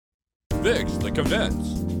Fix the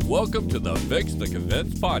Convince. Welcome to the Fix the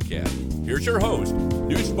Convince podcast. Here's your host,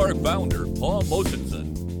 NewSpark founder, Paul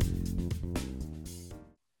Mosenson.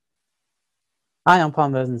 Hi, I'm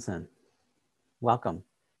Paul Mosenson. Welcome.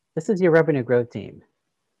 This is your revenue growth team.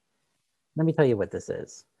 Let me tell you what this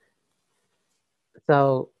is.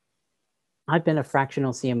 So I've been a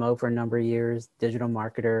fractional CMO for a number of years, digital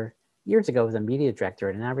marketer. Years ago, I was a media director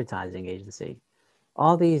at an advertising agency.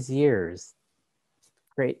 All these years,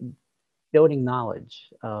 building knowledge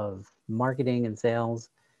of marketing and sales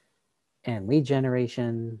and lead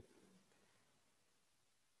generation.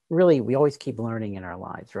 Really, we always keep learning in our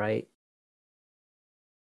lives, right?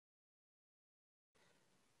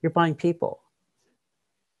 You're buying people.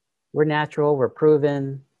 We're natural, we're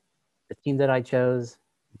proven. The team that I chose,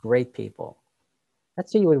 great people.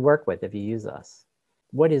 That's who you would work with if you use us.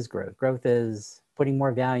 What is growth? Growth is putting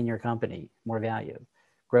more value in your company, more value.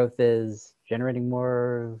 Growth is generating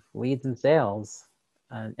more leads and sales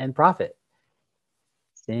and profit.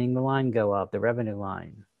 Seeing the line go up, the revenue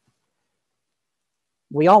line.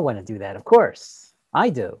 We all want to do that, of course. I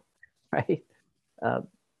do, right?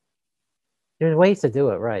 There's ways to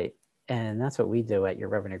do it right. And that's what we do at your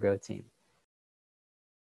revenue growth team.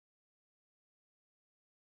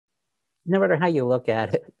 No matter how you look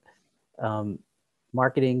at it,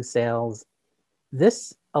 marketing, sales,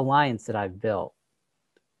 this alliance that I've built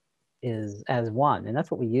is as one. And that's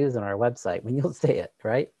what we use on our website when you'll see it,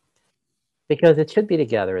 right? Because it should be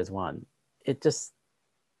together as one. It's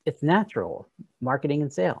natural. Marketing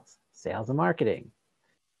and sales and marketing.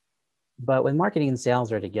 But when marketing and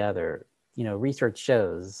sales are together, research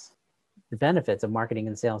shows the benefits of marketing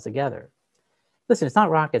and sales together. Listen, it's not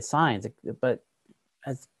rocket science, but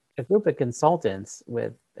as a group of consultants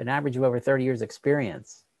with an average of over 30 years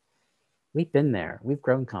experience, we've been there. We've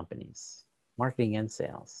grown companies, marketing and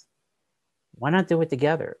sales. Why not do it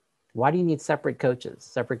together? Why do you need separate coaches,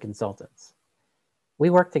 separate consultants? We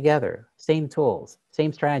work together, same tools,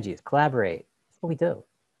 same strategies, collaborate. That's what we do.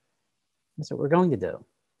 That's what we're going to do.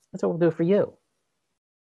 That's what we'll do for you.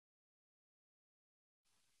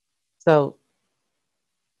 So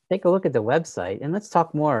take a look at the website and let's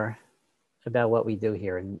talk more about what we do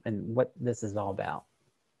here and what this is all about.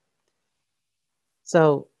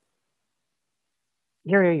 So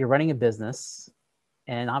here you're running a business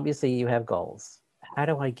and obviously you have goals. How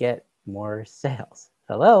do I get more sales?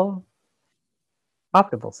 Hello?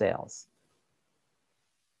 Profitable sales.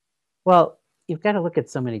 Well, you've got to look at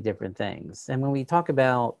so many different things. And when we talk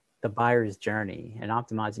about the buyer's journey and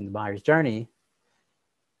optimizing the buyer's journey,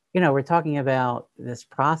 we're talking about this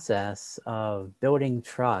process of building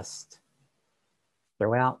trust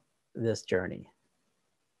throughout this journey.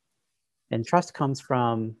 And trust comes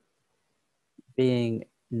from being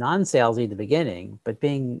non-salesy at the beginning, but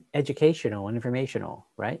being educational and informational,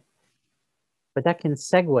 right? But that can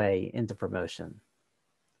segue into promotion.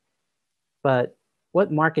 But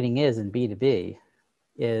what marketing is in B2B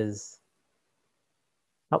is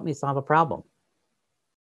help me solve a problem.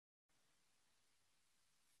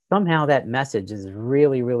 Somehow that message is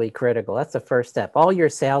really, really critical. That's the first step. All your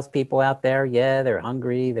salespeople out there, they're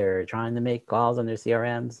hungry. They're trying to make calls on their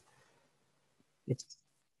CRMs. It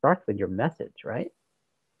starts with your message, right?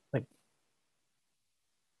 Like,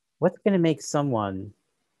 what's going to make someone,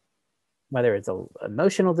 whether it's an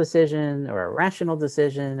emotional decision or a rational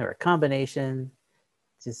decision or a combination,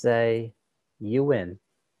 to say, you win.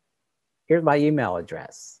 Here's my email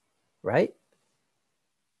address, right?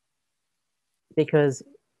 Because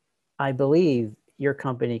I believe your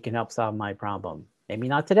company can help solve my problem. Maybe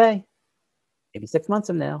not today, maybe 6 months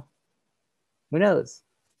from now. Who knows?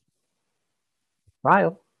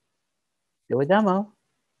 Trial, do a demo.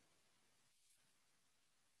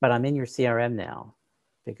 But I'm in your CRM now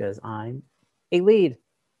because I'm a lead.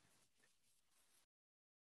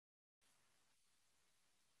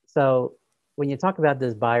 So when you talk about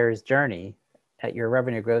this buyer's journey at your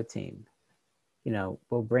revenue growth team,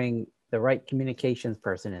 we'll bring the right communications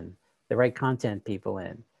person in, the right content people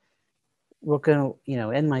in. We're going to,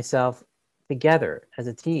 and myself together as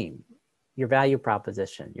a team, your value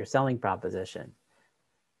proposition, your selling proposition.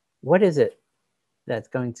 What is it that's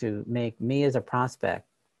going to make me as a prospect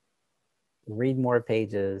read more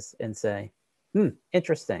pages and say,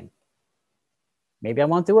 interesting. Maybe I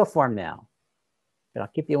won't do a form now, but I'll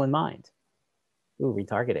keep you in mind. Ooh,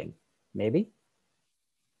 retargeting, maybe.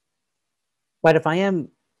 But if I am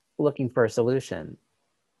looking for a solution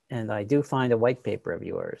and I do find a white paper of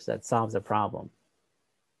yours that solves a problem,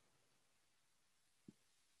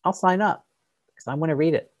 I'll sign up because I want to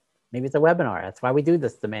read it. Maybe it's a webinar. That's why we do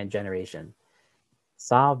this demand generation.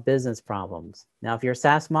 Solve business problems. Now, if you're a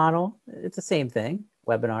SaaS model, it's the same thing.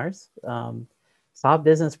 webinars, solve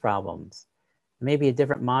business problems. Maybe a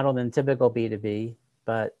different model than typical B2B,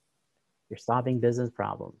 but you're solving business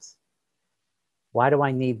problems. Why do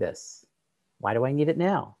I need this? Why do I need it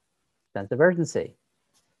now? Sense of urgency.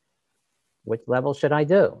 Which level should I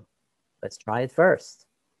do? Let's try it first.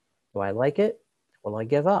 Do I like it? Will I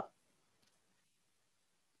give up?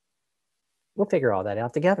 We'll figure all that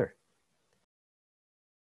out together.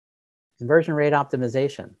 Conversion rate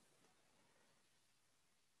optimization.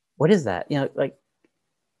 What is that? Like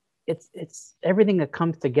it's everything that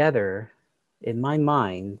comes together in my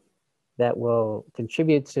mind that will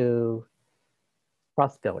contribute to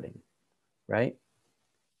trust building, right?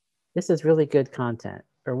 This is really good content,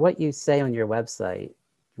 or what you say on your website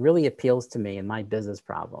really appeals to me in my business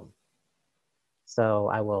problem. So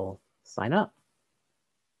I will sign up,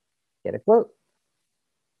 get a quote,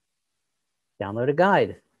 download a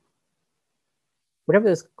guide. Whatever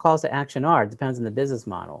those calls to action are, it depends on the business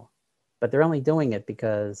model, but they're only doing it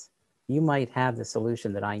because you might have the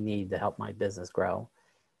solution that I need to help my business grow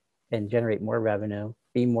and generate more revenue,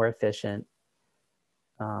 be more efficient,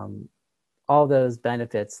 all those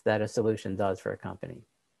benefits that a solution does for a company.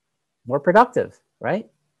 More productive, right?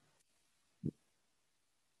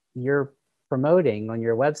 You're promoting on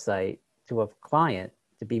your website to a client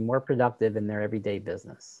to be more productive in their everyday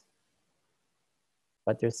business.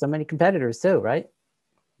 But there's so many competitors too, right?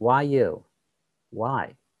 Why you?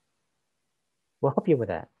 Why? We'll help you with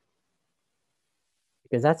that.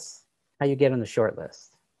 Because that's how you get on the short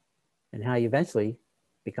list and how you eventually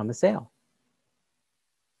become a sale.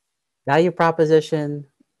 Value proposition,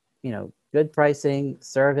 good pricing,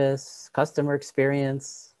 service, customer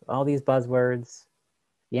experience, all these buzzwords.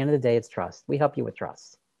 At the end of the day, it's trust. We help you with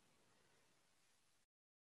trust.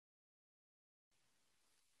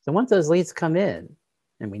 So once those leads come in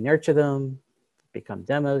and we nurture them, become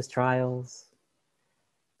demos, trials,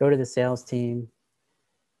 go to the sales team.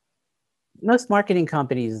 Most marketing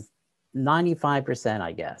companies, 95%,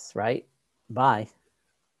 I guess, right? Bye.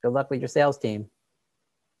 Good luck with your sales team.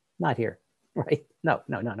 Not here, right? No.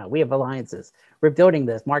 We have alliances. We're building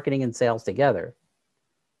this marketing and sales together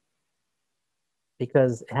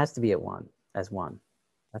because it has to be as one.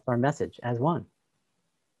 That's our message, as one.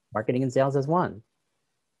 Marketing and sales as one.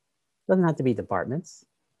 Doesn't have to be departments.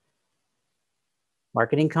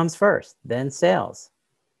 Marketing comes first, then sales.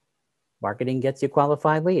 Marketing gets you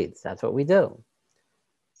qualified leads. That's what we do.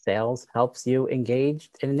 Sales helps you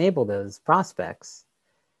engage and enable those prospects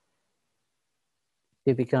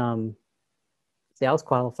to become sales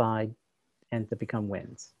qualified and to become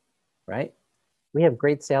wins, right? We have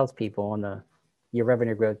great salespeople on your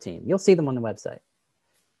revenue growth team. You'll see them on the website.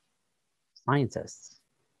 Scientists,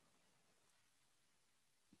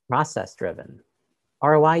 process driven,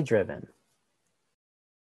 ROI driven.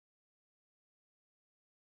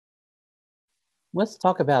 Let's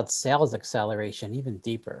talk about sales acceleration even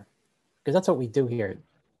deeper, because that's what we do here at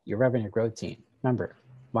your revenue growth team. Remember,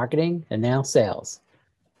 marketing and now sales.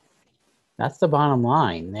 That's the bottom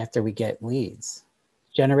line after we get leads.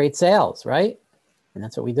 Generate sales, right? And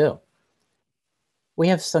that's what we do. We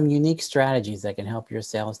have some unique strategies that can help your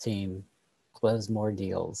sales team close more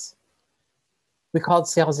deals. We call it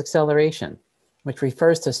sales acceleration, which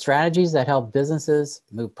refers to strategies that help businesses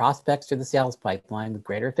move prospects through the sales pipeline with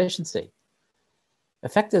greater efficiency.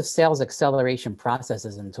 Effective sales acceleration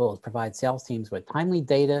processes and tools provide sales teams with timely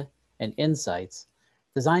data and insights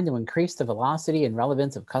designed to increase the velocity and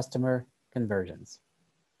relevance of customer conversions.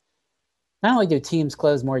 Not only do teams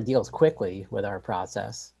close more deals quickly with our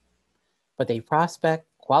process, but they prospect,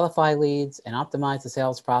 qualify leads, and optimize the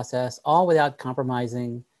sales process, all without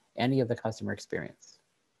compromising any of the customer experience.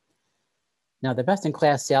 Now, the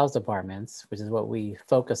best-in-class sales departments, which is what we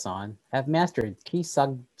focus on, have mastered key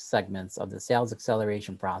sub-segments of the sales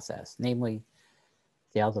acceleration process, namely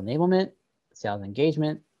sales enablement, sales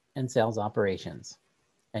engagement, and sales operations.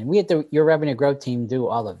 And we at your revenue growth team do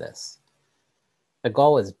all of this. The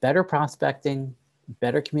goal is better prospecting,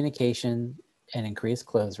 better communication, and increased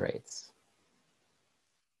close rates.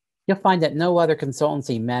 You'll find that no other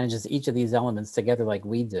consultancy manages each of these elements together like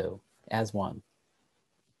we do as one.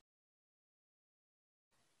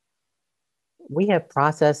 We have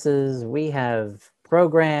processes, we have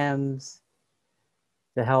programs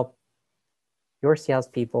to help your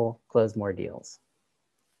salespeople close more deals.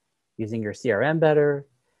 Using your CRM better,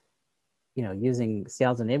 using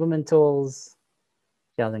sales enablement tools,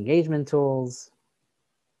 sales engagement tools,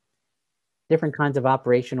 different kinds of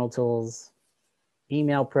operational tools,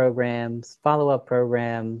 email programs, follow-up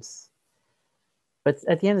programs. But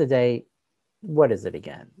at the end of the day, what is it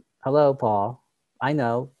again? Hello, Paul. I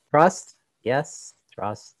know. Trust. Yes,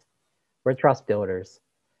 trust. We're trust builders.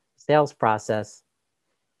 Sales process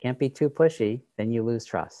can't be too pushy, then you lose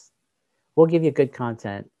trust. We'll give you good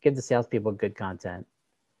content, give the salespeople good content,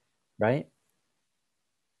 right?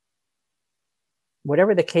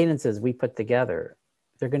 Whatever the cadences we put together,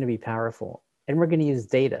 they're going to be powerful. And we're going to use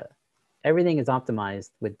data. Everything is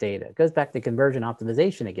optimized with data. It goes back to conversion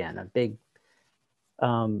optimization again, a big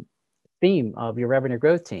theme of your revenue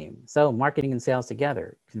growth team. So marketing and sales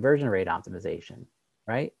together, conversion rate optimization,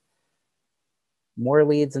 right? More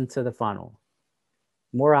leads into the funnel,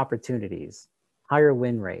 more opportunities, higher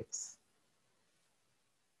win rates,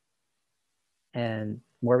 and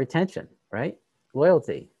more retention, right?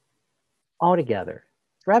 Loyalty, all together.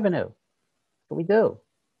 It's revenue. That's what we do.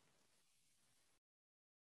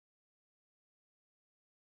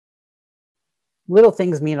 Little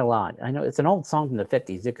things mean a lot. I know it's an old song from the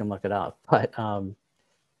 50s. You can look it up. But when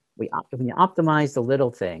you optimize the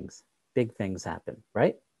little things, big things happen,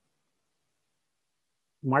 right?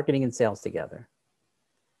 Marketing and sales together.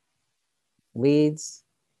 Leads,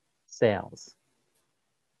 sales,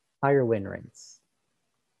 higher win rates.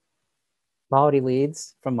 Quality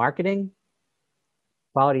leads from marketing,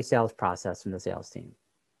 quality sales process from the sales team.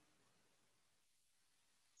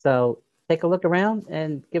 So take a look around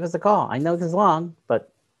and give us a call. I know this is long,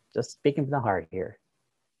 but just speaking from the heart here.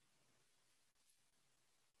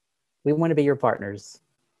 We want to be your partners.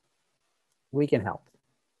 We can help.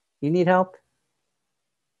 You need help?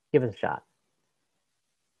 Give us a shot.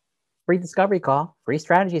 Free discovery call, free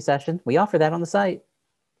strategy session. We offer that on the site.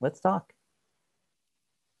 Let's talk.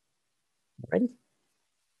 Ready?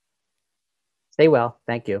 Stay well.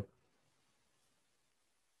 Thank you.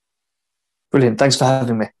 Brilliant. Thanks for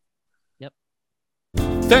having me. Yep.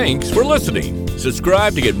 Thanks for listening.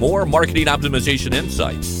 Subscribe to get more marketing optimization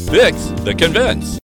insights. Fix the Convince.